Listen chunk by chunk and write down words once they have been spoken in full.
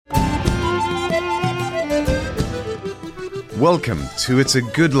Welcome to It's a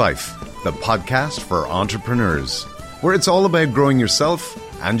Good Life, the podcast for entrepreneurs, where it's all about growing yourself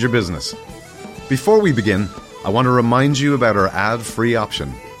and your business. Before we begin, I want to remind you about our ad-free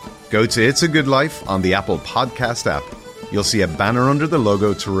option. Go to It's a Good Life on the Apple Podcast app. You'll see a banner under the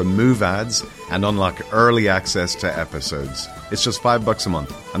logo to remove ads and unlock early access to episodes. It's just $5 a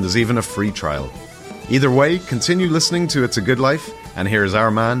month, and there's even a free trial. Either way, continue listening to It's a Good Life, and here's our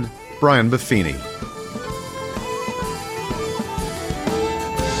man, Brian Buffini.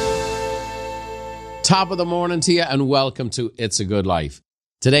 Top of the morning to you and welcome to It's a Good Life.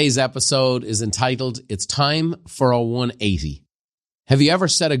 Today's episode is entitled, It's Time for a 180. Have you ever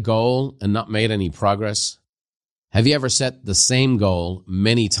set a goal and not made any progress? Have you ever set the same goal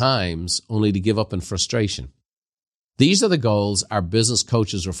many times only to give up in frustration? These are the goals our business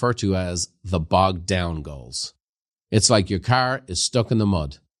coaches refer to as the bogged down goals. It's like your car is stuck in the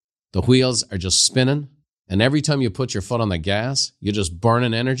mud. The wheels are just spinning, and every time you put your foot on the gas, you're just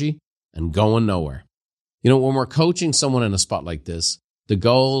burning energy and going nowhere. You know, when we're coaching someone in a spot like this, the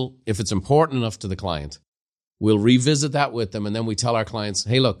goal, if it's important enough to the client, we'll revisit that with them, and then we tell our clients,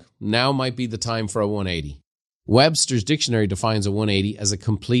 hey, look, now might be the time for a 180. Webster's dictionary defines a 180 as a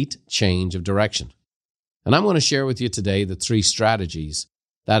complete change of direction. And I'm going to share with you today the 3 strategies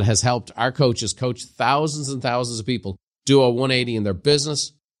that has helped our coaches coach thousands and thousands of people do a 180 in their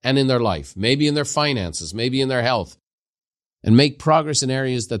business and in their life, maybe in their finances, maybe in their health, and make progress in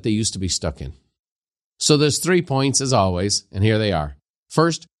areas that they used to be stuck in. So there's 3 points as always, and here they are.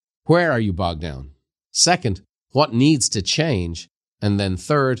 First, where are you bogged down? Second, what needs to change? And then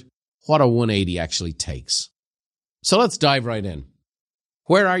third, what a 180 actually takes. So let's dive right in.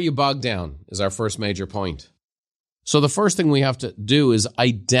 Where are you bogged down is our first major point. So the first thing we have to do is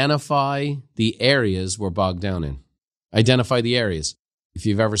identify the areas we're bogged down in. Identify the areas. If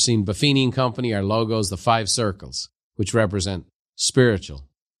you've ever seen Buffini & Company, our logo is the 5 circles, which represent spiritual,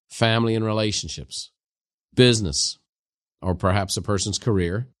 family and relationships, business, or perhaps a person's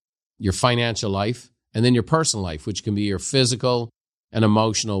career, your financial life, and then your personal life, which can be your physical and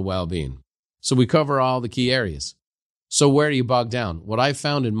emotional well-being. So we cover all the key areas. So where are you bogged down? What I've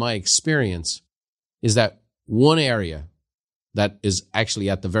found in my experience is that one area that is actually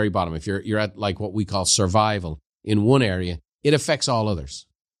at the very bottom, if you're at like what we call survival in one area, it affects all others.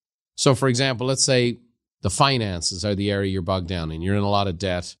 So for example, let's say the finances are the area you're bogged down in. You're in a lot of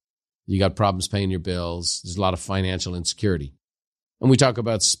debt. You got problems paying your bills. There's a lot of financial insecurity. And we talk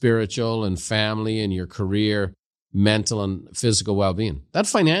about spiritual and family and your career, mental and physical well-being. That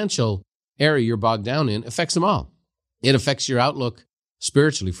financial area you're bogged down in affects them all. It affects your outlook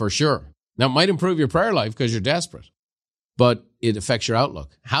spiritually for sure. Now, it might improve your prayer life because you're desperate, but it affects your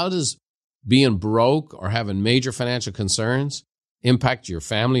outlook. How does being broke or having major financial concerns impact your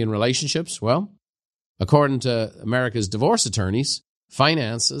family and relationships? Well, according to America's divorce attorneys,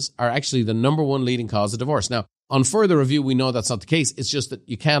 finances are actually the number one leading cause of divorce. Now, on further review, we know that's not the case. It's just that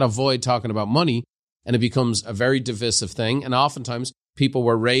you can't avoid talking about money, and it becomes a very divisive thing. And oftentimes, people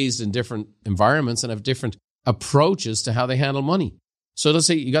were raised in different environments and have different approaches to how they handle money. So let's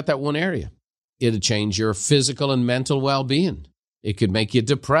say you got that one area. It'd change your physical and mental well-being. It could make you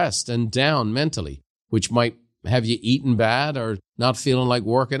depressed and down mentally, which might have you eating bad or not feeling like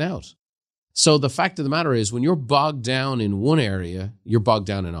working out. So the fact of the matter is, when you're bogged down in one area, you're bogged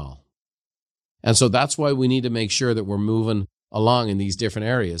down in all. And so that's why we need to make sure that we're moving along in these different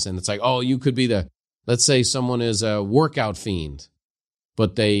areas. And it's like, oh, you could be let's say someone is a workout fiend,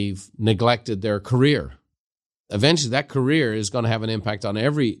 but they've neglected their career. Eventually, that career is going to have an impact on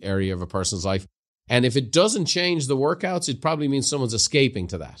every area of a person's life. And if it doesn't change the workouts, it probably means someone's escaping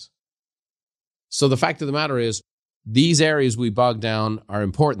to that. So the fact of the matter is, these areas we bog down are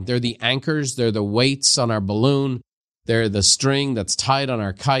important. They're the anchors. They're the weights on our balloon. They're the string that's tied on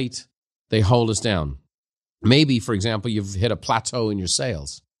our kite. They hold us down. Maybe, for example, you've hit a plateau in your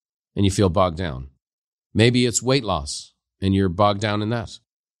sales and you feel bogged down. Maybe it's weight loss and you're bogged down in that.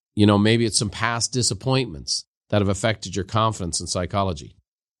 You know, maybe it's some past disappointments that have affected your confidence and psychology.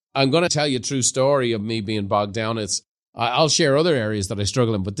 I'm going to tell you a true story of me being bogged down. I'll share other areas that I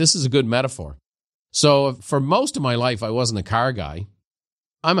struggle in, but this is a good metaphor. So for most of my life, I wasn't a car guy.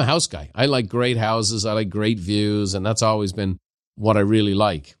 I'm a house guy. I like great houses. I like great views, and that's always been what I really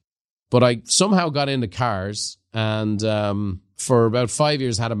like. But I somehow got into cars, and for about 5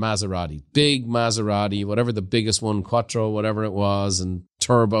 years had a Maserati. Big Maserati, whatever the biggest one, Quattro, whatever it was, and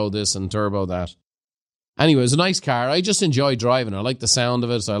turbo this and turbo that. Anyway, it was a nice car. I just enjoy driving. I like the sound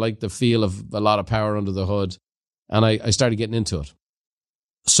of it. So I like the feel of a lot of power under the hood. And I started getting into it.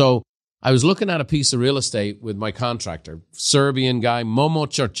 So I was looking at a piece of real estate with my contractor, Serbian guy, Momo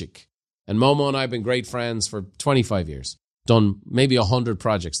Churchik. And Momo and I have been great friends for 25 years. done maybe 100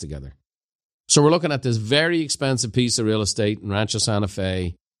 projects together. So we're looking at this very expensive piece of real estate in Rancho Santa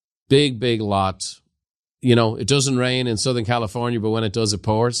Fe, big lot. You know, it doesn't rain in Southern California, but when it does, it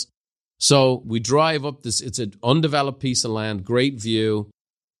pours. So we drive up this, it's an undeveloped piece of land, great view,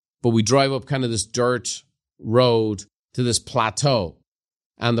 but we drive up kind of this dirt road to this plateau.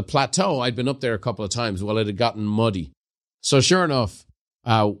 And the plateau, I'd been up there a couple of times. Well, it had gotten muddy. So sure enough,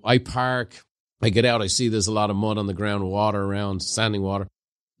 I park, I get out, I see there's a lot of mud on the ground, water around, standing water.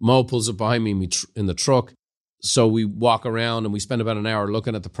 Mo pulls up behind me in the truck. So we walk around and we spend about an hour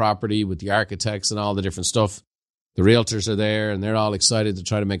looking at the property with the architects and all the different stuff. The realtors are there and they're all excited to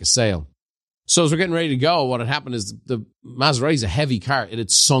try to make a sale. So as we're getting ready to go, what had happened is the Maserati is a heavy car. It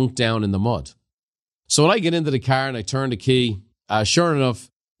had sunk down in the mud. So when I get into the car and I turn the key, sure enough,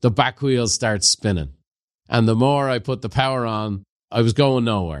 the back wheels start spinning. And the more I put the power on, I was going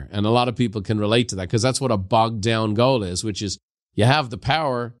nowhere. And a lot of people can relate to that because that's what a bogged down goal is, which is you have the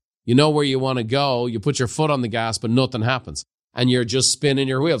power, you know where you want to go, you put your foot on the gas, but nothing happens. And you're just spinning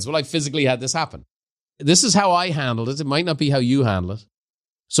your wheels. Well, I physically had this happen. This is how I handled it. It might not be how you handle it.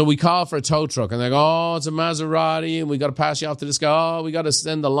 So we call for a tow truck and they go, oh, it's a Maserati and we got to pass you off to this guy. Oh, we got to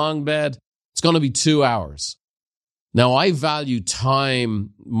send the long bed. It's going to be 2 hours. Now, I value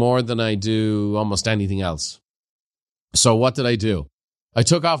time more than I do almost anything else. So what did I do? I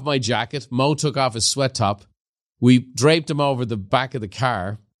took off my jacket. Mo took off his sweat top. We draped him over the back of the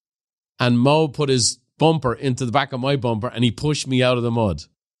car. And Mo put his bumper into the back of my bumper and he pushed me out of the mud.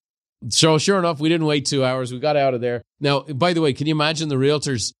 So sure enough, we didn't wait 2 hours. We got out of there. Now, by the way, can you imagine the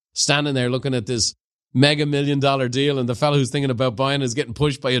realtors standing there looking at this mega $1 million deal and the fellow who's thinking about buying is getting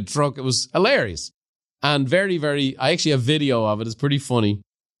pushed by a truck? It was hilarious. And very, I actually have video of it. It's pretty funny.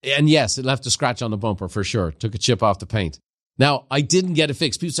 And yes, it left a scratch on the bumper for sure. Took a chip off the paint. Now, I didn't get it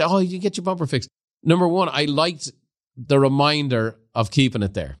fixed. People say, oh, you get your bumper fixed. Number one, I liked the reminder of keeping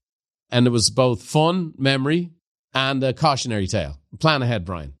it there. And it was both fun, memory, and a cautionary tale. Plan ahead,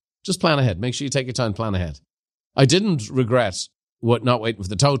 Brian. Just plan ahead. Make sure you take your time, plan ahead. I didn't regret not waiting for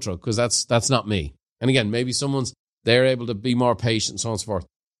the tow truck because that's not me. And again, maybe they're able to be more patient, so on and so forth.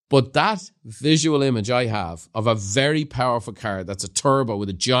 But that visual image I have of a very powerful car that's a turbo with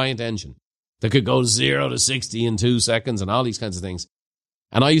a giant engine that could go 0 to 60 in 2 seconds and all these kinds of things.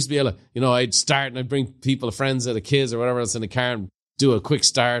 And I used to be able to, I'd start and I'd bring people, friends or the kids or whatever else in the car and do a quick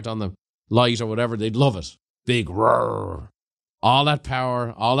start on the light or whatever. They'd love it. Big roar. All that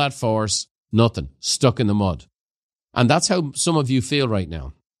power, all that force, nothing. Stuck in the mud. And that's how some of you feel right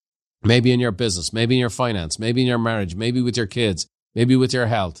now. Maybe in your business, maybe in your finance, maybe in your marriage, maybe with your kids, maybe with your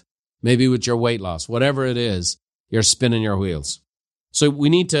health, maybe with your weight loss. Whatever it is, you're spinning your wheels. So we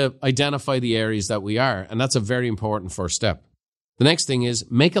need to identify the areas that we are, and that's a very important first step. The next thing is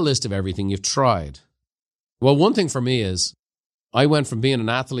make a list of everything you've tried. Well, one thing for me is I went from being an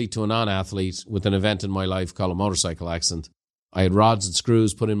athlete to a non-athlete with an event in my life called a motorcycle accident. I had rods and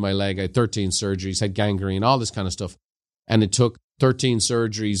screws put in my leg. I had 13 surgeries, had gangrene, all this kind of stuff. And it took 13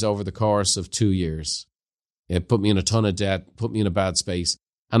 surgeries over the course of 2 years. It put me in a ton of debt, put me in a bad space.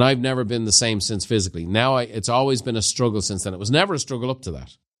 And I've never been the same since physically. Now it's always been a struggle since then. It was never a struggle up to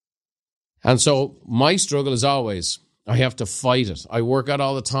that. And so my struggle is always, I have to fight it. I work out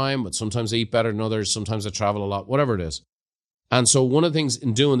all the time, but sometimes I eat better than others. Sometimes I travel a lot, whatever it is. And so one of the things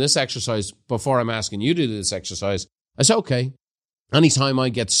in doing this exercise, before I'm asking you to do this exercise, I say, okay, anytime I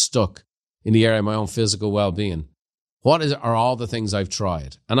get stuck in the area of my own physical well-being, are all the things I've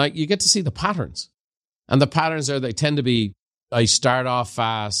tried? And you get to see the patterns. And the patterns they tend to be, I start off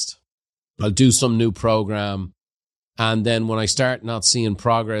fast, I'll do some new program, and then when I start not seeing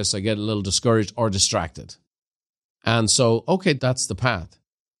progress, I get a little discouraged or distracted. And so, okay, that's the path.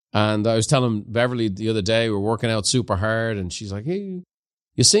 And I was telling Beverly the other day, we're working out super hard, and she's like, hey,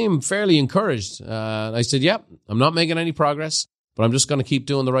 you seem fairly encouraged. And I said, yep, I'm not making any progress, but I'm just going to keep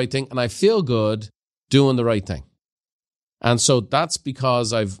doing the right thing. And I feel good doing the right thing. And so that's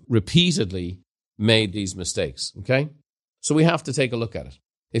because I've repeatedly made these mistakes, okay? So we have to take a look at it.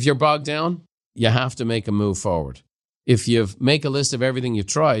 If you're bogged down, you have to make a move forward. If you make a list of everything you've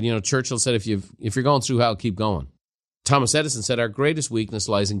tried, Churchill said, if you're going through hell, keep going. Thomas Edison said, our greatest weakness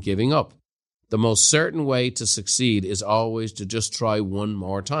lies in giving up. The most certain way to succeed is always to just try one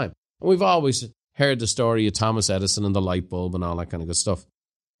more time. And we've always heard the story of Thomas Edison and the light bulb and all that kind of good stuff.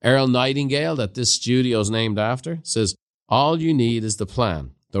 Earl Nightingale, that this studio is named after, says, all you need is the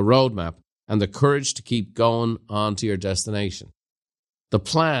plan, the roadmap, and the courage to keep going on to your destination. The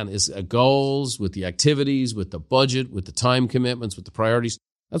plan is goals with the activities, with the budget, with the time commitments, with the priorities.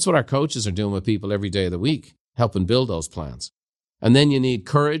 That's what our coaches are doing with people every day of the week, helping build those plans. And then you need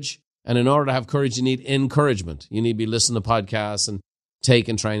courage And in order to have courage, you need encouragement. You need to be listening to podcasts and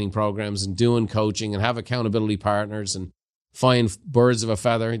taking training programs and doing coaching and have accountability partners and find birds of a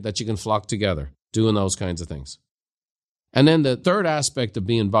feather that you can flock together, doing those kinds of things. And then the third aspect of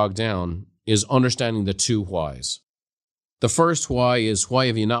being bogged down is understanding the two whys. The first why is, why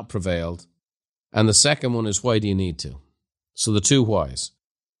have you not prevailed? And the second one is, why do you need to? So the two whys.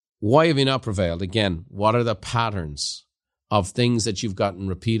 Why have you not prevailed? Again, what are the patterns of things that you've gotten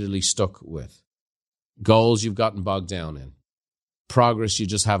repeatedly stuck with? Goals you've gotten bogged down in. Progress you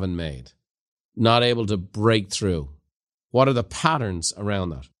just haven't made. Not able to break through. What are the patterns around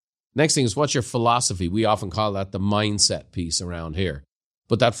that? Next thing is, what's your philosophy? We often call that the mindset piece around here.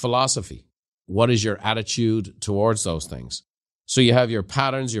 But that philosophy, what is your attitude towards those things? So you have your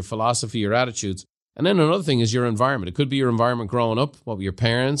patterns, your philosophy, your attitudes. And then another thing is your environment. It could be your environment growing up, what were your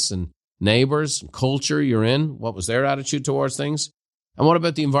parents and neighbors, and culture you're in, what was their attitude towards things? And what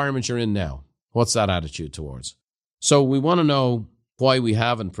about the environment you're in now? What's that attitude towards? So we want to know why we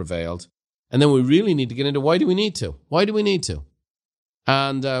haven't prevailed. And then we really need to get into, why do we need to? Why do we need to?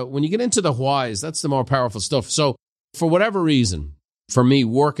 And when you get into the whys, that's the more powerful stuff. So for whatever reason, for me,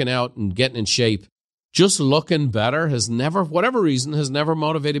 working out and getting in shape, just looking better has never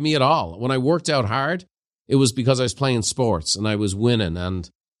motivated me at all. When I worked out hard, it was because I was playing sports and I was winning and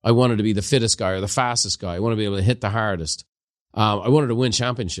I wanted to be the fittest guy or the fastest guy. I wanted to be able to hit the hardest. I wanted to win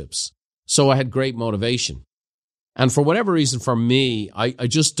championships. So I had great motivation. And for whatever reason, for me, I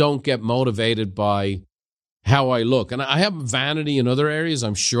just don't get motivated by how I look. And I have vanity in other areas,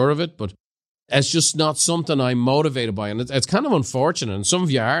 I'm sure of it, but it's just not something I'm motivated by. And it's kind of unfortunate. And some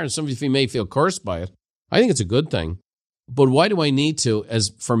of you are, and some of you may feel cursed by it. I think it's a good thing. But why do I need to?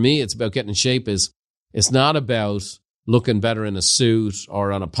 As for me, it's about getting in shape. It's not about looking better in a suit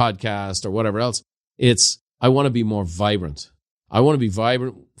or on a podcast or whatever else. It's, I want to be more vibrant. I want to be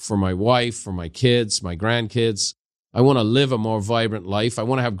vibrant for my wife, for my kids, my grandkids. I want to live a more vibrant life. I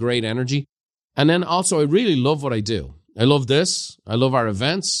want to have great energy. And then also, I really love what I do. I love this. I love our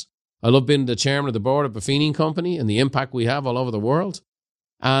events. I love being the chairman of the board of Buffini Company and the impact we have all over the world.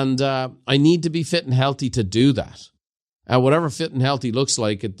 And I need to be fit and healthy to do that. Whatever fit and healthy looks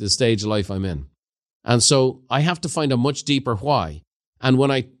like at the stage of life I'm in. And so I have to find a much deeper why. And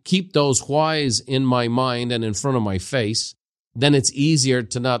when I keep those whys in my mind and in front of my face, then it's easier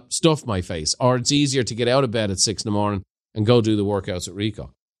to not stuff my face, or it's easier to get out of bed at 6 a.m. and go do the workouts at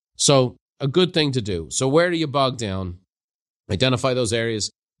Rico. So a good thing to do. So where do you bog down? Identify those areas,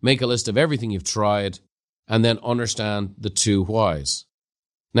 make a list of everything you've tried, and then understand the two whys.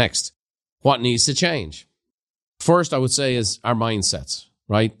 Next, what needs to change? First, I would say is our mindsets,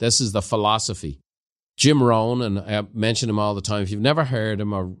 right? This is the philosophy. Jim Rohn, and I mention him all the time. If you've never heard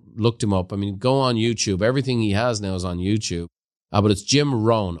him or looked him up, I mean, go on YouTube. Everything he has now is on YouTube. But it's Jim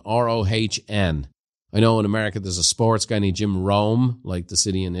Rohn, R-O-H-N. I know in America there's a sports guy named Jim Rome, like the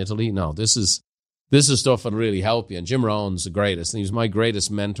city in Italy. No, this is stuff that'll really help you. And Jim Rohn's the greatest. And he was my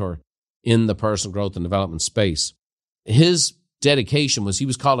greatest mentor in the personal growth and development space. His dedication was, he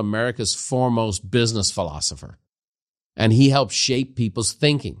was called America's foremost business philosopher. And he helped shape people's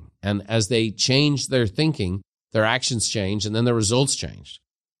thinking. And as they changed their thinking, their actions changed, and then their results changed.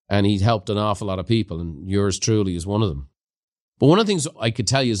 And he helped an awful lot of people, and yours truly is one of them. But one of the things I could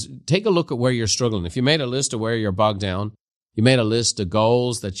tell you is take a look at where you're struggling. If you made a list of where you're bogged down, you made a list of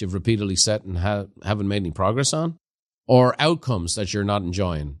goals that you've repeatedly set and haven't made any progress on, or outcomes that you're not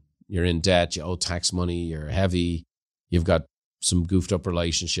enjoying. You're in debt, you owe tax money, you're heavy, you've got some goofed up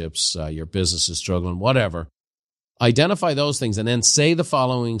relationships, your business is struggling, whatever. Identify those things and then say the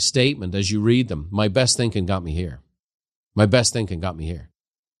following statement as you read them. My best thinking got me here. My best thinking got me here.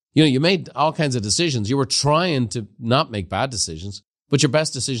 You know, you made all kinds of decisions. You were trying to not make bad decisions, but your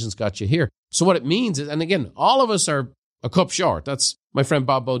best decisions got you here. So what it means is, and again, all of us are a cup short. That's my friend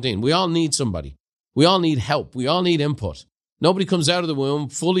Bob Bodine. We all need somebody. We all need help. We all need input. Nobody comes out of the womb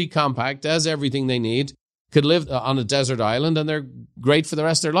fully compact, has everything they need, could live on a desert island, and they're great for the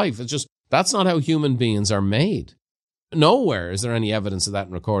rest of their life. It's just, that's not how human beings are made. Nowhere is there any evidence of that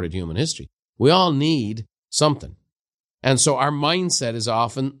in recorded human history. We all need something. And so our mindset is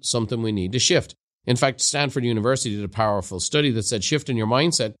often something we need to shift. In fact, Stanford University did a powerful study that said shifting your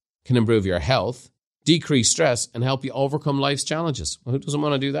mindset can improve your health, decrease stress, and help you overcome life's challenges. Well, who doesn't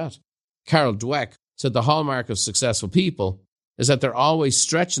want to do that? Carol Dweck said the hallmark of successful people is that they're always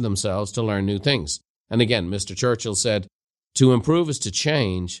stretching themselves to learn new things. And again, Mr. Churchill said, to improve is to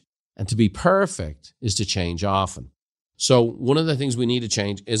change, and to be perfect is to change often. So one of the things we need to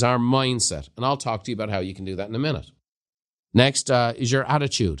change is our mindset. And I'll talk to you about how you can do that in a minute. Next is your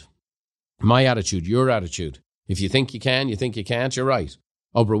attitude. My attitude, your attitude. If you think you can, you think you can't, you're right.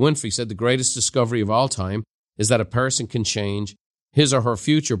 Oprah Winfrey said the greatest discovery of all time is that a person can change his or her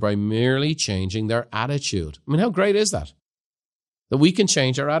future by merely changing their attitude. I mean, how great is that? That we can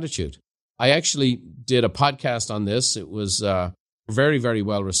change our attitude. I actually did a podcast on this. It was very, very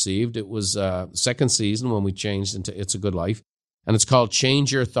well received. It was second season when we changed into It's a Good Life. And it's called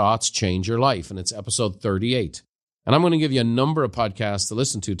Change Your Thoughts, Change Your Life. And it's episode 38. And I'm going to give you a number of podcasts to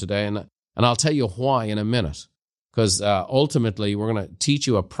listen to today. And I'll tell you why in a minute. Because ultimately, we're going to teach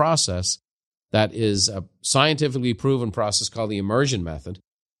you a process that is a scientifically proven process called the immersion method.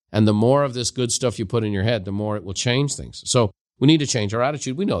 And the more of this good stuff you put in your head, the more it will change things. So we need to change our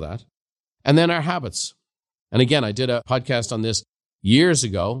attitude. We know that. And then our habits. And again, I did a podcast on this years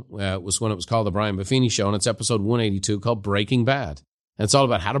ago. It was when it was called The Brian Buffini Show, and it's episode 182 called Breaking Bad. And it's all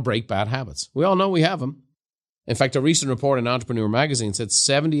about how to break bad habits. We all know we have them. In fact, a recent report in Entrepreneur Magazine said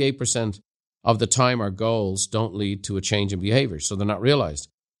 78% of the time our goals don't lead to a change in behavior, so they're not realized.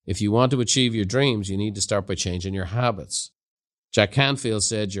 If you want to achieve your dreams, you need to start by changing your habits. Jack Canfield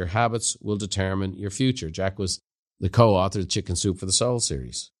said, your habits will determine your future. Jack was the co-author of the Chicken Soup for the Soul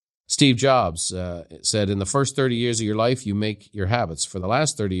series. Steve Jobs said, in the first 30 years of your life, you make your habits. For the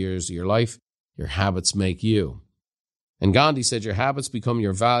last 30 years of your life, your habits make you. And Gandhi said, your habits become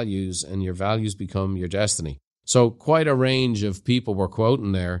your values, and your values become your destiny. So quite a range of people we're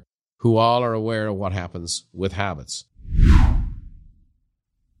quoting there who all are aware of what happens with habits.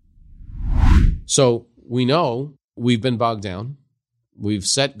 So we know we've been bogged down. We've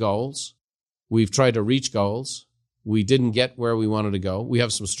set goals. We've tried to reach goals. We didn't get where we wanted to go. We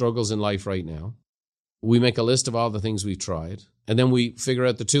have some struggles in life right now. We make a list of all the things we've tried, and then we figure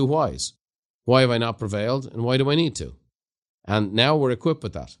out the two whys. Why have I not prevailed, and why do I need to? And now we're equipped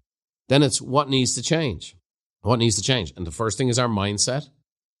with that. Then it's what needs to change. What needs to change? And the first thing is our mindset,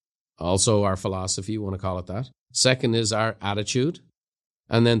 also our philosophy, you want to call it that. Second is our attitude.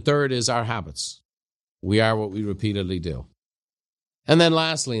 And then third is our habits. We are what we repeatedly do. And then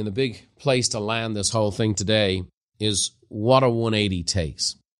lastly, and the big place to land this whole thing today, is what a 180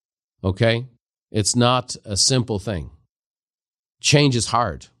 takes, okay? It's not a simple thing. Change is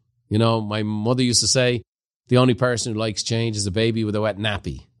hard. You know, my mother used to say, the only person who likes change is a baby with a wet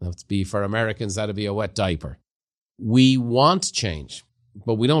nappy. That'd be, for Americans, that'd be a wet diaper. We want change,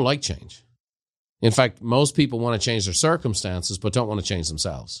 but we don't like change. In fact, most people want to change their circumstances, but don't want to change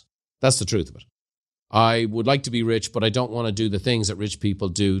themselves. That's the truth of it. I would like to be rich, but I don't want to do the things that rich people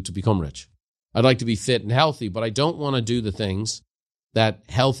do to become rich. I'd like to be fit and healthy, but I don't want to do the things that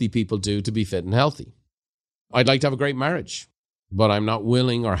healthy people do to be fit and healthy. I'd like to have a great marriage, but I'm not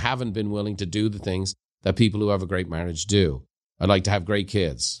willing or haven't been willing to do the things that people who have a great marriage do. I'd like to have great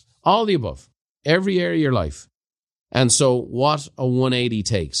kids. All the above. Every area of your life. And so what a 180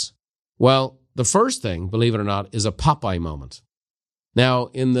 takes? Well, the first thing, believe it or not, is a Popeye moment. Now,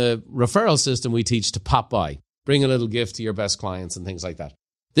 in the referral system, we teach to pop by. Bring a little gift to your best clients and things like that.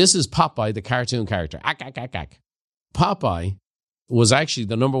 This is Popeye, the cartoon character. Ack, ack, ack, ack. Popeye was actually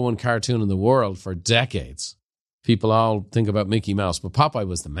the number one cartoon in the world for decades. People all think about Mickey Mouse, but Popeye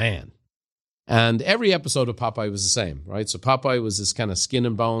was the man. And every episode of Popeye was the same, right? So Popeye was this kind of skin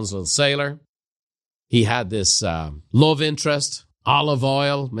and bones little sailor. He had this love interest, Olive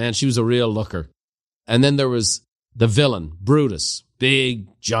Oil. Man, she was a real looker. And then there was the villain, Brutus. Big,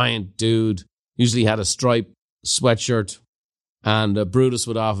 giant dude. Usually had a striped sweatshirt. And Brutus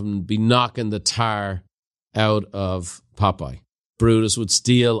would often be knocking the tar out of Popeye. Brutus would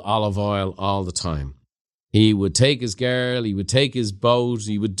steal olive oil all the time. He would take his girl, he would take his boat,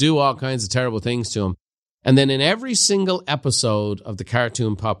 he would do all kinds of terrible things to him. And then in every single episode of the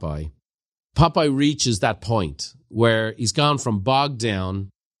cartoon Popeye, Popeye reaches that point where he's gone from bogged down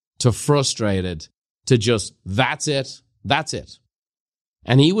to frustrated to just, that's it.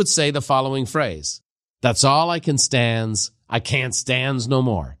 And he would say the following phrase, that's all I can stands, I can't stands no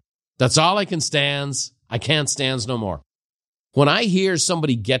more. That's all I can stands, I can't stands no more. When I hear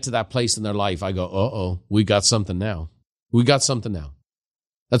somebody get to that place in their life, I go, uh-oh, we got something now.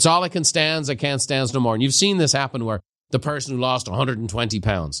 That's all I can stands, I can't stands no more. And you've seen this happen where the person who lost 120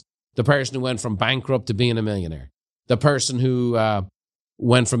 pounds, the person who went from bankrupt to being a millionaire, the person who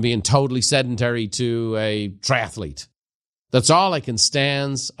went from being totally sedentary to a triathlete. That's all I can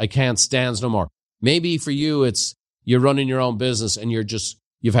stands, I can't stands no more. Maybe for you, it's you're running your own business and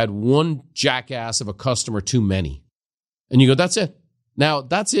you've had one jackass of a customer too many. And you go, that's it. Now,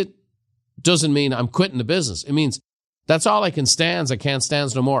 that's it doesn't mean I'm quitting the business. It means that's all I can stands, I can't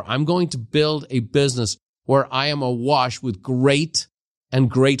stands no more. I'm going to build a business where I am awash with great and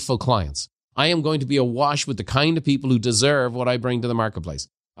grateful clients. I am going to be awash with the kind of people who deserve what I bring to the marketplace.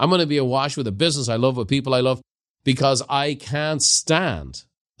 I'm going to be awash with a business I love, with people I love, because I can't stand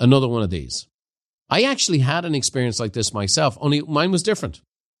another one of these. I actually had an experience like this myself, only mine was different.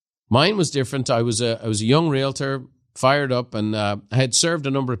 I was a young realtor, fired up, and I had served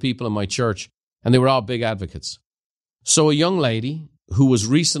a number of people in my church, and they were all big advocates. So a young lady who was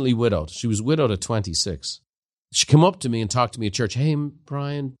recently widowed, she was widowed at 26. She came up to me and talked to me at church. Hey,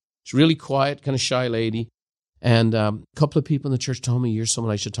 Brian, she's really quiet, kind of shy lady. And a couple of people in the church told me you're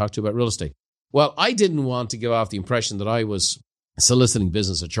someone I should talk to about real estate. Well, I didn't want to give off the impression that I was soliciting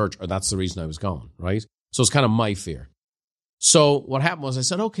business at church, or that's the reason I was going, right? So it's kind of my fear. So what happened was I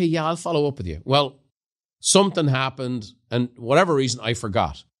said, okay, yeah, I'll follow up with you. Well, something happened, and whatever reason, I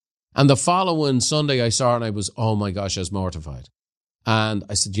forgot. And the following Sunday I saw her, and I was, oh my gosh, I was mortified. And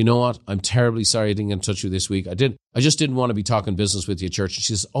I said, you know what? I'm terribly sorry I didn't get in touch with you this week. I just didn't want to be talking business with you at church. And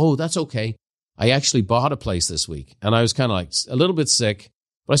she says, oh, that's okay. I actually bought a place this week. And I was kind of like a little bit sick.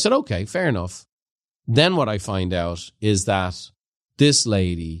 But I said, okay, fair enough. Then what I find out is that this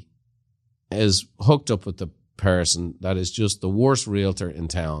lady is hooked up with the person that is just the worst realtor in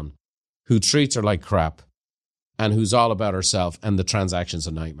town, who treats her like crap and who's all about herself, and the transaction's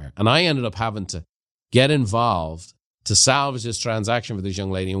a nightmare. And I ended up having to get involved to salvage this transaction for this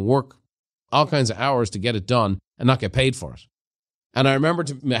young lady and work all kinds of hours to get it done and not get paid for it. And I remember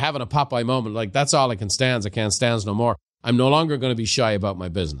having a Popeye moment, like, that's all I can stand. I can't stand no more. I'm no longer going to be shy about my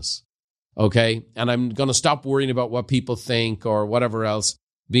business, okay? And I'm going to stop worrying about what people think or whatever else,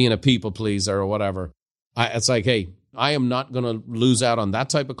 being a people pleaser or whatever. It's like, hey, I am not going to lose out on that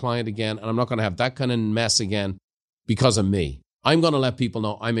type of client again, and I'm not going to have that kind of mess again because of me. I'm going to let people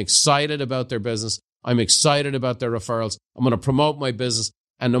know I'm excited about their business. I'm excited about their referrals. I'm going to promote my business.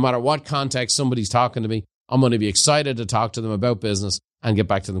 And no matter what context somebody's talking to me, I'm going to be excited to talk to them about business and get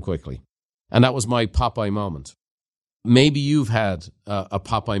back to them quickly. And that was my Popeye moment. Maybe you've had a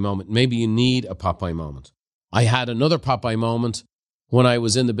Popeye moment. Maybe you need a Popeye moment. I had another Popeye moment when I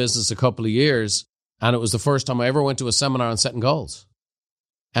was in the business a couple of years, and it was the first time I ever went to a seminar on setting goals.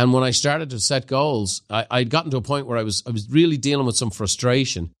 And when I started to set goals, I'd gotten to a point where I was really dealing with some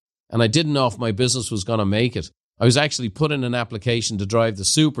frustration, and I didn't know if my business was going to make it. I was actually put in an application to drive the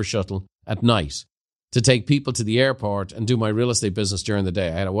super shuttle at night to take people to the airport and do my real estate business during the day.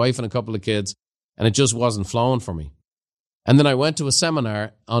 I had a wife and a couple of kids, and it just wasn't flowing for me. And then I went to a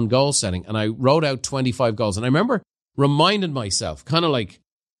seminar on goal setting, and I wrote out 25 goals. And I remember reminding myself, kind of like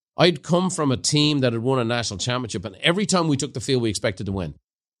I'd come from a team that had won a national championship, and every time we took the field, we expected to win.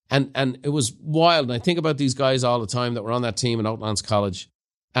 And it was wild. And I think about these guys all the time that were on that team in Outlands College.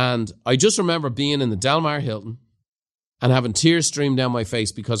 And I just remember being in the Del Mar Hilton and having tears stream down my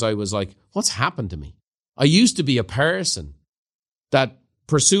face because I was like, what's happened to me? I used to be a person that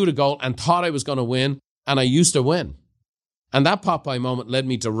pursued a goal and thought I was going to win, and I used to win. And that Popeye moment led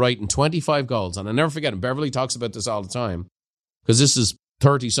me to writing 25 goals. And I never forget, and Beverly talks about this all the time, because this is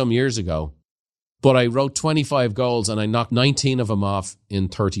 30-some years ago. But I wrote 25 goals, and I knocked 19 of them off in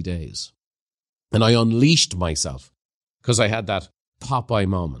 30 days. And I unleashed myself because I had that Popeye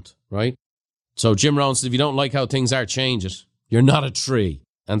moment, right? So Jim Rohn said, if you don't like how things are, change it. You're not a tree.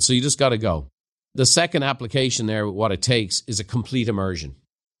 And so you just got to go. The second application there, what it takes, is a complete immersion.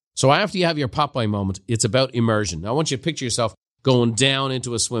 So after you have your Popeye moment, it's about immersion. Now I want you to picture yourself going down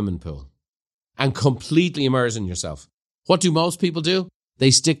into a swimming pool and completely immersing yourself. What do most people do? They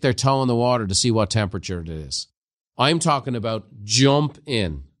stick their toe in the water to see what temperature it is. I'm talking about jump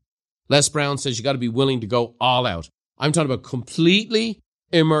in. Les Brown says you got to be willing to go all out. I'm talking about completely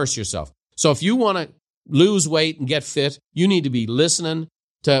immerse yourself. So if you want to lose weight and get fit, you need to be listening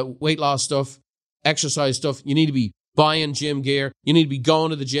to weight loss stuff, exercise stuff. You need to be buying gym gear. You need to be going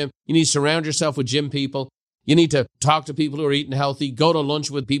to the gym. You need to surround yourself with gym people. You need to talk to people who are eating healthy, go to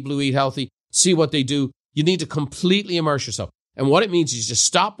lunch with people who eat healthy, see what they do. You need to completely immerse yourself. And what it means is just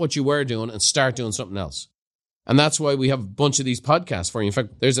stop what you were doing and start doing something else. And that's why we have a bunch of these podcasts for you. In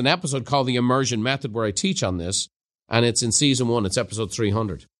fact, there's an episode called The Immersion Method where I teach on this, and it's in season 1. It's episode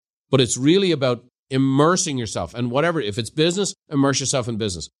 300. But it's really about immersing yourself. And whatever, if it's business, immerse yourself in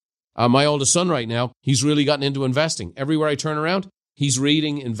business. My oldest son right now, he's really gotten into investing. Everywhere I turn around, he's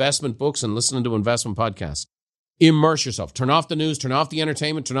reading investment books and listening to investment podcasts. Immerse yourself. Turn off the news, turn off the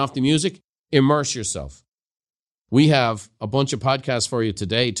entertainment, turn off the music. Immerse yourself. We have a bunch of podcasts for you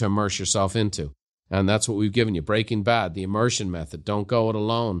today to immerse yourself into. And that's what we've given you. Breaking Bad, the immersion method. Don't go it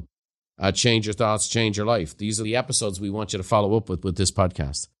alone. Change your thoughts, change your life. These are the episodes we want you to follow up with this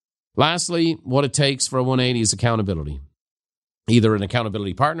podcast. Lastly, what it takes for a 180 is accountability. Either an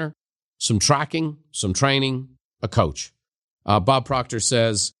accountability partner, some tracking, some training, a coach. Bob Proctor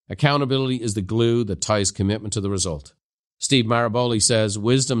says, accountability is the glue that ties commitment to the result. Steve Maraboli says,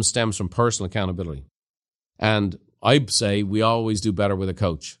 wisdom stems from personal accountability. And I'd say we always do better with a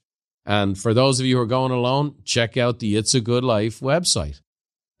coach. And for those of you who are going alone, check out the It's a Good Life website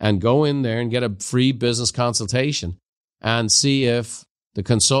and go in there and get a free business consultation and see if the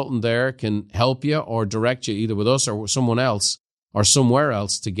consultant there can help you or direct you either with us or with someone else or somewhere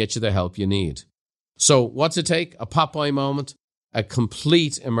else to get you the help you need. So what's it take? A Popeye moment, a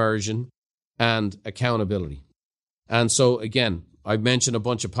complete immersion, and accountability. And so again, I've mentioned a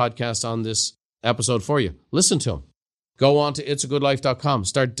bunch of podcasts on this episode for you. Listen to them. Go on to itsagoodlife.com.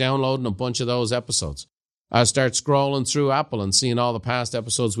 Start downloading a bunch of those episodes. Start scrolling through Apple and seeing all the past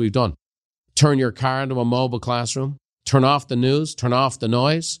episodes we've done. Turn your car into a mobile classroom. Turn off the news. Turn off the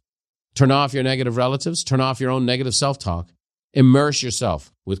noise. Turn off your negative relatives. Turn off your own negative self-talk. Immerse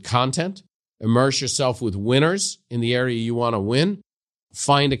yourself with content. Immerse yourself with winners in the area you want to win.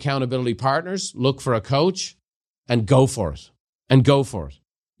 Find accountability partners. Look for a coach and go for it. And go for it.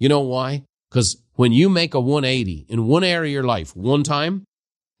 You know why? Because when you make a 180 in one area of your life one time,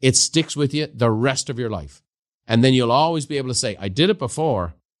 it sticks with you the rest of your life. And then you'll always be able to say, I did it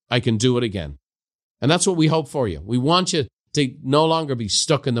before, I can do it again. And that's what we hope for you. We want you to no longer be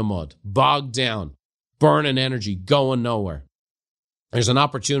stuck in the mud, bogged down, burning energy, going nowhere. There's an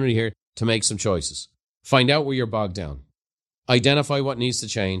opportunity here to make some choices. Find out where you're bogged down. Identify what needs to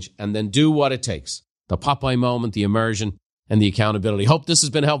change, and then do what it takes. The Popeye moment, the immersion, and the accountability. Hope this has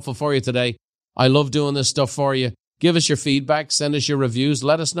been helpful for you today. I love doing this stuff for you. Give us your feedback. Send us your reviews.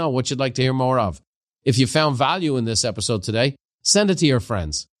 Let us know what you'd like to hear more of. If you found value in this episode today, send it to your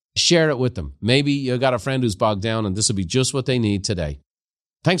friends. Share it with them. Maybe you got a friend who's bogged down and this will be just what they need today.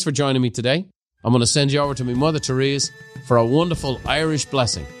 Thanks for joining me today. I'm going to send you over to my mother, Therese, for a wonderful Irish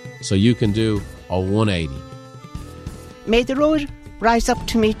blessing so you can do a 180. May the road rise up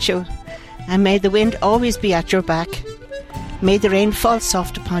to meet you, and may the wind always be at your back. May the rain fall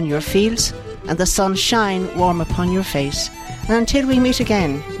soft upon your fields, and the sun shine warm upon your face. And until we meet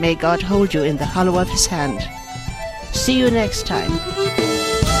again, may God hold you in the hollow of his hand. See you next time.